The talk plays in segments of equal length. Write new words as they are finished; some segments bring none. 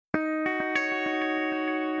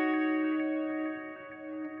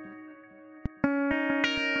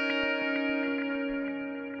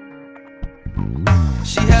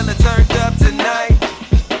hella turned up tonight,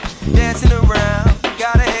 dancing around,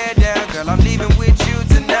 got her hair down. Girl, I'm leaving with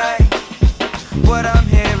you tonight. What I'm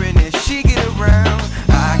hearing is she get around.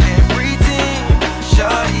 I can't pretend,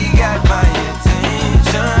 shorty got my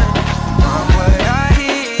attention. From what I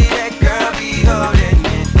hear, that girl be holding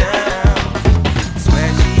it down. Swear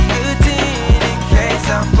she a 10 in case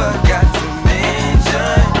I forgot to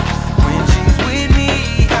mention. When she's with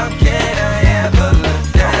me, how can I ever look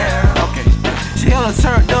down? Okay, she hella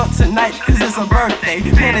turned up tonight, cause it's her birthday.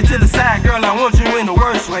 Pan it to the side, girl, I want you in the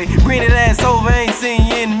worst way. Bring that ass over, ain't seen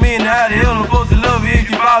you in a minute. How the hell I'm supposed to love you if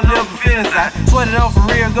you ball up for feelings? I sweat it on for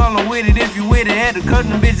real, gonna with it if you with it. Had to cut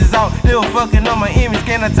them bitches out, they were fucking on my image.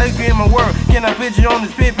 Can I take you in my world? Can I put you on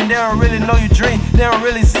this pip and they don't really know your dream? They don't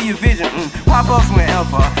really see your vision. Pop up from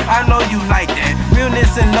alpha, I know you like that.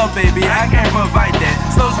 Realness and love, baby, I can't provide that.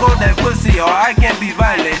 Slow score that pussy or I can't be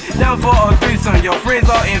violent. Down for a threesome, your friends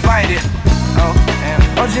are invited. Oh, damn.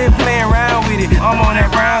 I'm just playing around with it. I'm on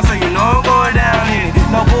that brown, so you know I'm going down in it.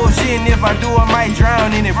 No bullshitting, if I do, I might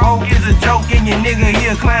drown in it. Broke is a joke, and your nigga,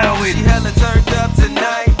 he a clown with She it. hella turned up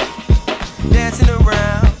tonight, dancing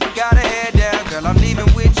around, got her hair down. Girl, I'm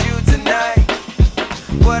leaving with you tonight.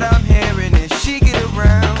 What I'm hearing is she get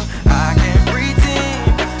around.